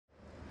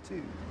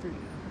2, 3.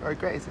 Or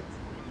greatest hits.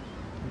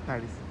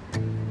 Parties.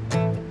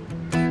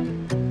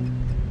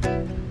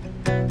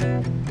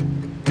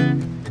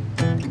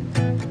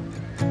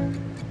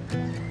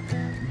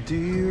 Do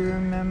you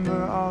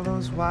remember all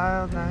those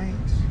wild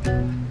nights?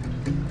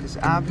 'Cause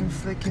I've been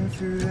flicking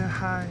through the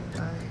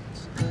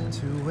highlights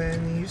to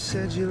when you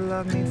said you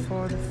loved me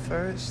for the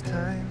first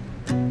time,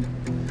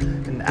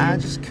 and I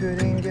just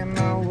couldn't get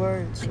my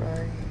words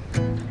right.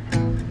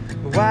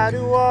 Why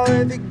do all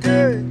of the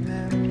good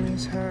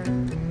memories hurt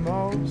the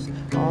most?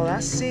 All I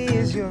see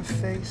is your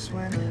face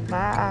when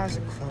my eyes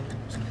are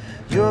closed.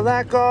 You're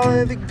like all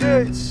of the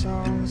good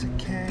songs I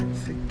can't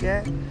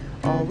forget,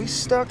 always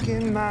stuck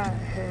in my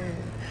head.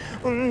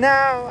 Well,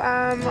 now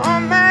I'm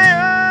on my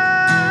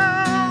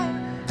own.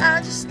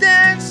 I just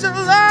dance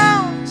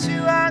alone to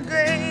our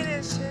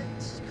greatest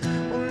hits.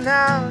 Well,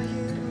 now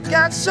you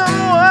got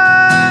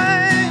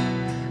someone.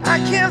 I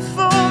can't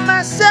fool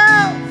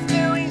myself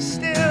that we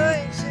still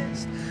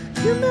exist.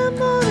 You meant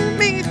more to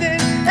me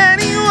than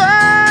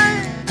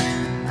anyone.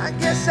 I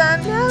guess I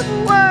never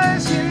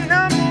was your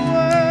number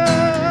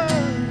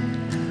one.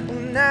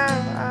 Well, now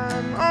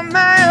I'm on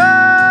my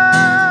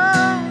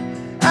own.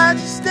 I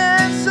just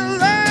dance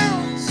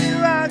alone to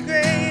our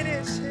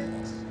greatest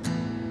hits.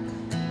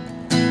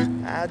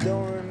 I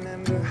don't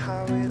remember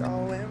how it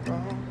all went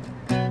wrong.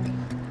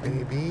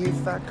 Maybe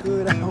if I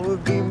could, I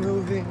would be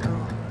moving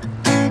on.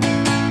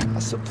 I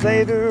still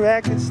play the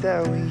records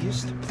that we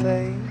used to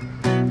play.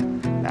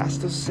 I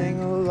still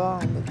sing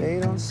along, but they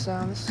don't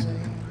sound the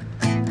same.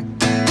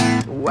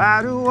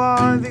 Why do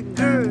all the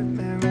good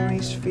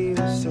memories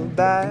feel so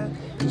bad?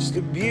 Just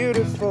a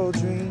beautiful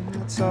dream,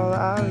 that's all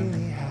I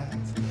really have.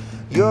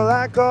 You're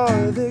like all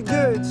of the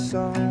good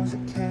songs I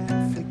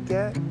can't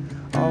forget,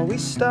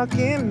 always stuck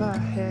in my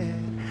head.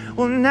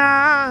 Well,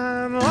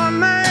 now I'm on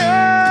my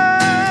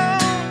own.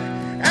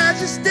 I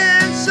just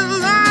dance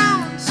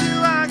alone to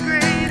our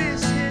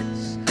greatest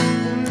hits.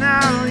 Well,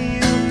 now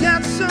you've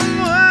got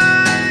someone.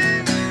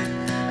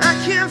 I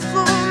can't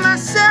fool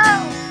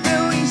myself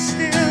that we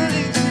still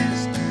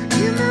exist.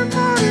 You meant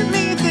more to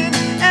me than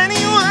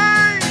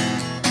anyone.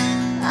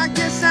 I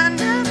guess I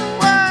never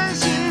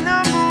was your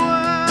number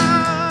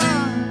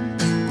one.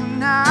 Well,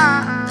 now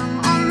I'm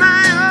on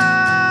my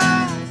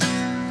own.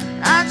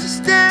 I just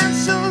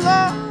dance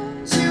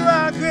alone to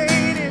our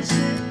greatest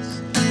hits.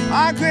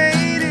 Our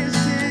greatest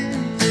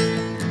hits.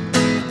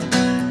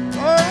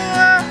 Oh,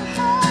 oh,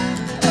 oh,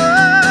 oh.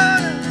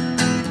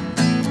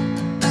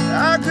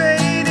 Our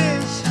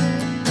greatest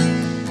hits.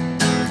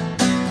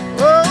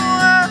 Oh,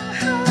 oh,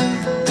 oh,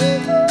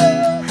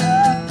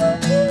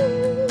 oh.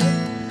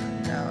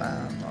 Now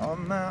I'm on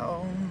my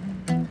own.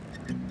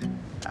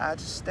 I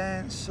just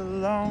dance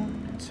alone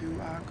to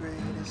our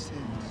greatest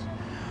hits.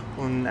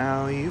 Well,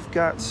 now you've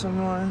got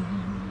someone.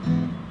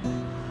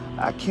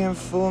 I can't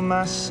fool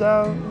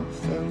myself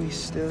that we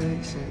still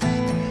exist.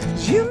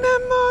 'Cause you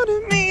meant more to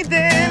me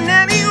than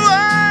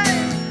anyone.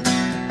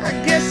 I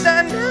guess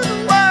I never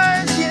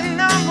was your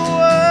number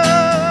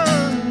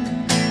one.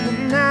 But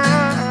now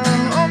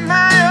I'm on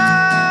my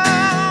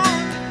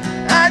own.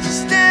 I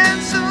just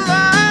dance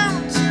alone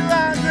to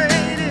our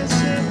greatest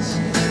hits.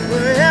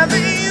 Wherever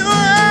you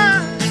are,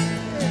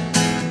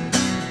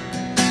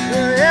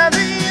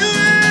 wherever you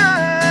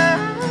are,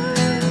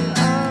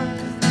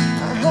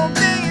 I hope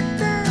that you're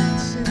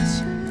dancing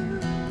too.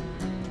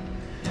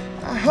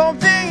 I hope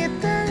that you're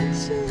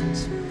dancing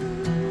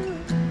too.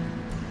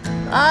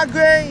 Our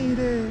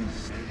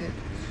greatest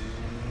hits.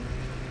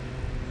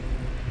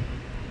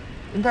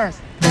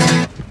 Embarrassing.